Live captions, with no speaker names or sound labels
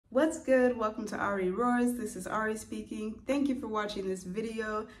What's good? Welcome to Ari Roars. This is Ari speaking. Thank you for watching this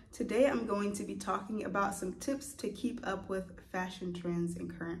video. Today I'm going to be talking about some tips to keep up with fashion trends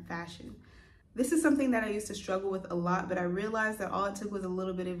and current fashion. This is something that I used to struggle with a lot, but I realized that all it took was a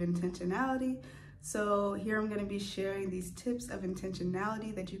little bit of intentionality. So here I'm going to be sharing these tips of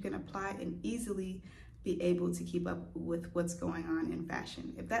intentionality that you can apply and easily be able to keep up with what's going on in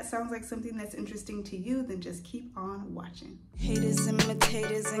fashion. If that sounds like something that's interesting to you, then just keep on watching. Haters,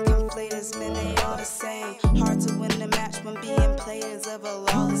 imitators, and conflators, men, they all the same. Hard to win the match when being players of a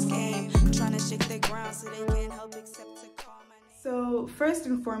lawless game. Trying to shake the ground so they can't help except to call my name. So first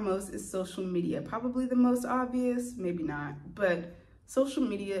and foremost is social media. Probably the most obvious, maybe not, but social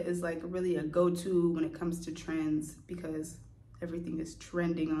media is like really a go-to when it comes to trends because everything is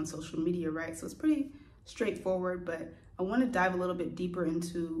trending on social media, right? So it's pretty straightforward, but I want to dive a little bit deeper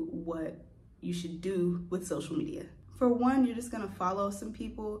into what you should do with social media. For one, you're just going to follow some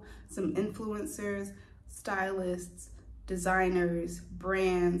people, some influencers, stylists, designers,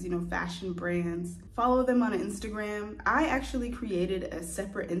 brands, fashion brands. Follow them on Instagram. I actually created a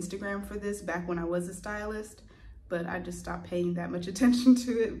separate Instagram for this back when I was a stylist, but I just stopped paying that much attention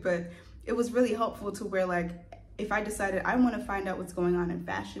to it. But it was really helpful to where if I decided I want to find out what's going on in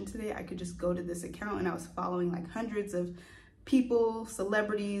fashion today, I could just go to this account, and I was following like hundreds of people,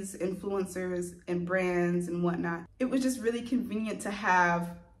 celebrities, influencers, and brands and whatnot. It was just really convenient to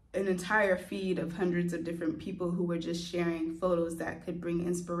have an entire feed of hundreds of different people who were just sharing photos that could bring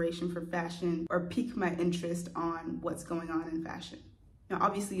inspiration for fashion or pique my interest on what's going on in fashion. Now,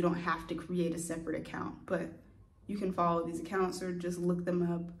 obviously you don't have to create a separate account, but you can follow these accounts or just look them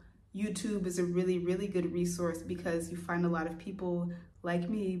up. YouTube is a really, really good resource because you find a lot of people like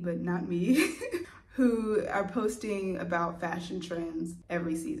me, but not me, who are posting about fashion trends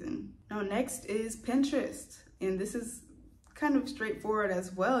every season. Now, next is Pinterest. And this is kind of straightforward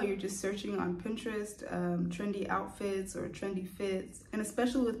as well. You're just searching on Pinterest, trendy outfits or trendy fits. And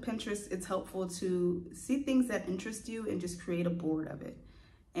especially with Pinterest, it's helpful to see things that interest you and just create a board of it.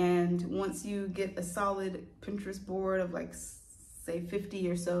 And once you get a solid Pinterest board of say 50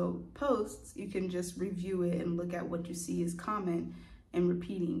 or so posts, you can just review it and look at what you see is common and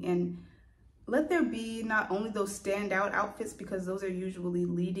repeating. And let there be not only those standout outfits, because those are usually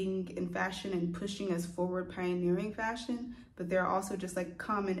leading in fashion and pushing us forward, pioneering fashion, but there are also just like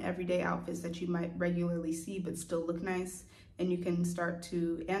common everyday outfits that you might regularly see but still look nice. And you can start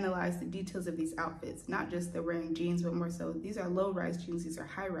to analyze the details of these outfits, not just they're wearing jeans, but more so these are low-rise jeans, these are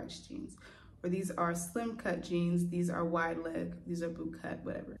high-rise jeans. Or these are slim cut jeans, these are wide leg, these are boot cut,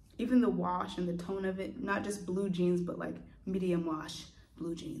 whatever. Even the wash and the tone of it, not just blue jeans, but like medium wash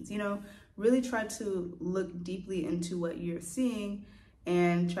blue jeans, really try to look deeply into what you're seeing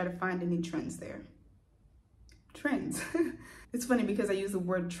and try to find any trends there. Trends. It's funny because I use the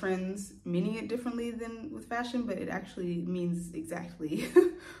word trends, meaning it differently than with fashion, but it actually means exactly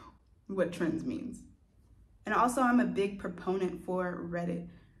what trends means. And also I'm a big proponent for Reddit.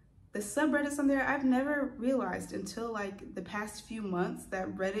 The subreddits on there, I've never realized until the past few months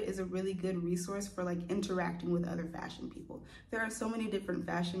that Reddit is a really good resource for interacting with other fashion people. There are so many different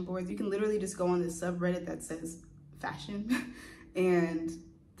fashion boards. You can literally just go on this subreddit that says fashion and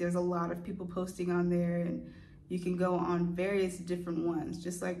there's a lot of people posting on there, and you can go on various different ones.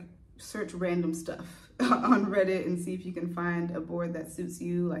 Just search random stuff on Reddit and see if you can find a board that suits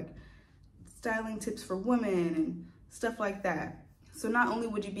you, like styling tips for women and stuff like that. So not only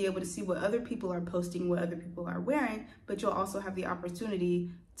would you be able to see what other people are posting, what other people are wearing, but you'll also have the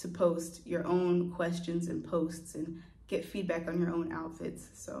opportunity to post your own questions and posts and get feedback on your own outfits.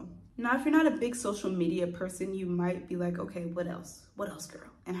 So now if you're not a big social media person, you might be like, okay, what else? What else,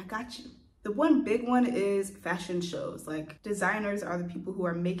 girl? And I got you. The one big one is fashion shows. Designers are the people who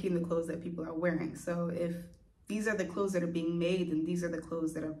are making the clothes that people are wearing. So if these are the clothes that are being made, then these are the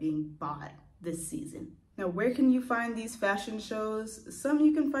clothes that are being bought this season. Now, where can you find these fashion shows? Some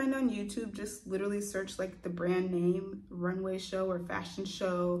you can find on YouTube. Just literally search the brand name, runway show or fashion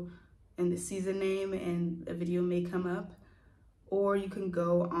show, and the season name, and a video may come up. Or you can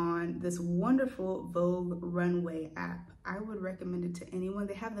go on this wonderful Vogue Runway app. I would recommend it to anyone.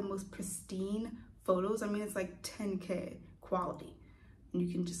 They have the most pristine photos. I mean, it's 10K quality. And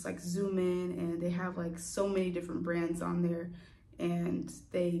you can just zoom in, and they have so many different brands on there. And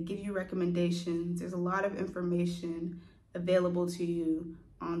they give you recommendations. There's a lot of information available to you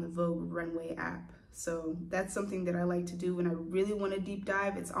on the Vogue Runway app. So that's something that I like to do when I really want to deep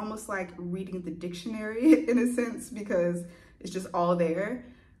dive. It's almost like reading the dictionary in a sense, because it's just all there.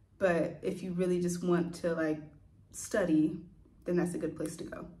 But if you really just want to study, then that's a good place to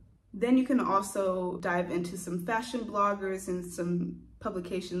go. Then you can also dive into some fashion bloggers and some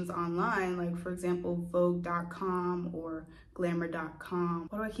publications online, like for example, Vogue.com or Glamour.com.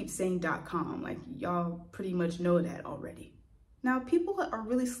 Why do I keep saying .com? Like y'all pretty much know that already. Now, people are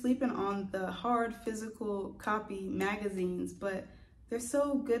really sleeping on the hard physical copy magazines, but they're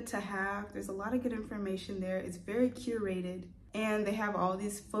so good to have. There's a lot of good information there. It's very curated, and they have all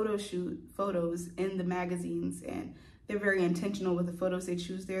these photos in the magazines, and they're very intentional with the photos they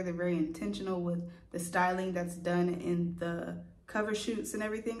choose there. They're very intentional with the styling that's done in the cover shoots and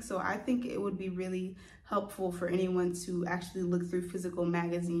everything. So I think it would be really helpful for anyone to actually look through physical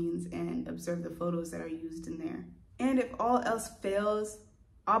magazines and observe the photos that are used in there. And if all else fails,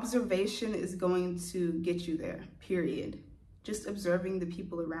 observation is going to get you there, period. Just observing the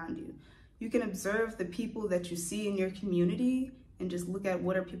people around you. You can observe the people that you see in your community and just look at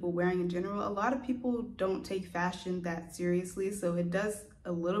what are people wearing in general. A lot of people don't take fashion that seriously, so it does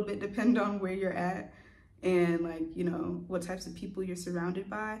a little bit depend on where you're at and like, you know, what types of people you're surrounded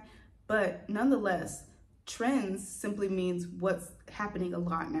by. But nonetheless, trends simply means what's happening a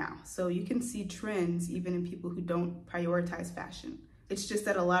lot now. So you can see trends even in people who don't prioritize fashion. It's just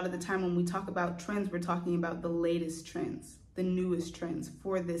that a lot of the time when we talk about trends, we're talking about the latest trends, the newest trends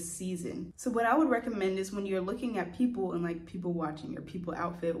for this season. So what I would recommend is when you're looking at people and like people watching or people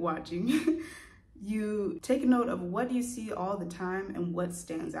outfit watching, you take note of what you see all the time and what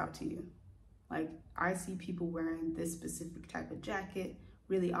stands out to you. Like I see people wearing this specific type of jacket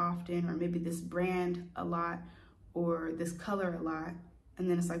really often, or maybe this brand a lot, or this color a lot. And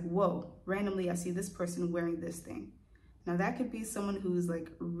then it's like, whoa, randomly I see this person wearing this thing. Now that could be someone who's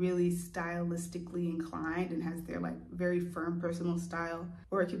like really stylistically inclined and has their like very firm personal style,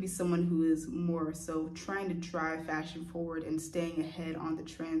 or it could be someone who is more so trying to drive fashion forward and staying ahead on the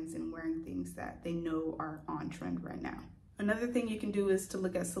trends and wearing things that they know are on trend right now. Another thing you can do is to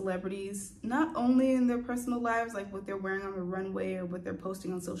look at celebrities, not only in their personal lives, like what they're wearing on the runway or what they're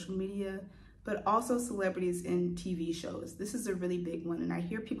posting on social media, but also celebrities in TV shows. This is a really big one, and I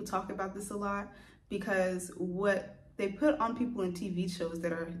hear people talk about this a lot because what they put on people in TV shows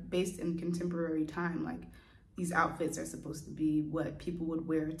that are based in contemporary time, like these outfits are supposed to be what people would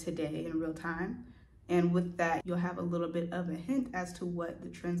wear today in real time. And with that, you'll have a little bit of a hint as to what the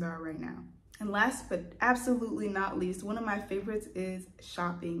trends are right now. And last but absolutely not least, one of my favorites is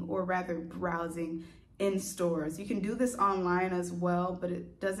shopping, or rather browsing in stores. You can do this online as well, but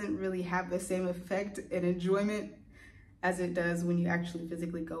it doesn't really have the same effect and enjoyment as it does when you actually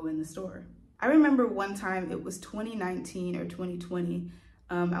physically go in the store. I remember one time, it was 2019 or 2020,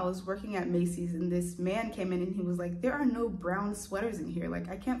 I was working at Macy's and this man came in and he was like, there are no brown sweaters in here. Like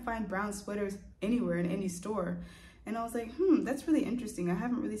I can't find brown sweaters anywhere in any store. And I was like, that's really interesting. I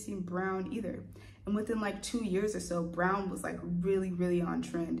haven't really seen brown either. And within like 2 years or so, brown was like really, really on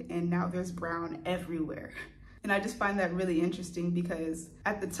trend. And now there's brown everywhere. And I just find that really interesting because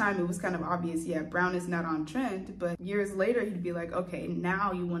at the time it was kind of obvious, yeah, brown is not on trend. But years later, he'd be like, okay,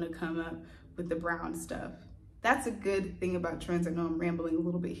 now you want to come up with the brown stuff. That's a good thing about trends. I know I'm rambling a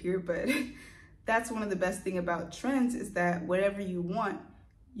little bit here, but that's one of the best things about trends is that whatever you want,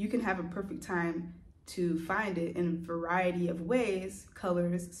 you can have a perfect time to find it in a variety of ways,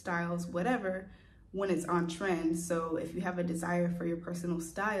 colors, styles, whatever, when it's on trend. So if you have a desire for your personal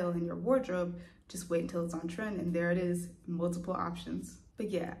style in your wardrobe, just wait until it's on trend and there it is, multiple options.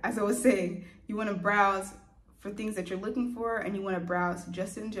 But yeah, as I was saying, you want to browse for things that you're looking for, and you want to browse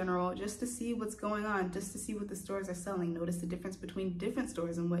just in general, just to see what's going on, just to see what the stores are selling. Notice the difference between different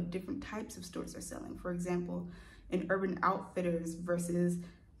stores and what different types of stores are selling. For example, in Urban Outfitters versus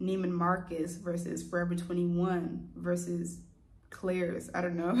Neiman Marcus versus Forever 21 versus Claire's, I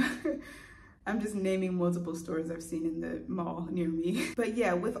don't know. I'm just naming multiple stores I've seen in the mall near me. But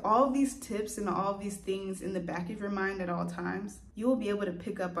yeah, with all these tips and all these things in the back of your mind at all times, you will be able to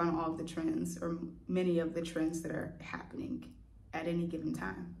pick up on all of the trends, or many of the trends that are happening at any given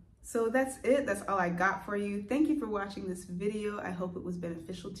time. So that's it. That's all I got for you. Thank you for watching this video. I hope it was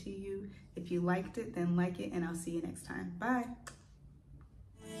beneficial to you. If you liked it, then like it, and I'll see you next time. Bye.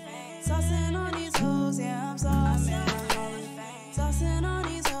 Saucing on these hoes, yeah, I'm saucing.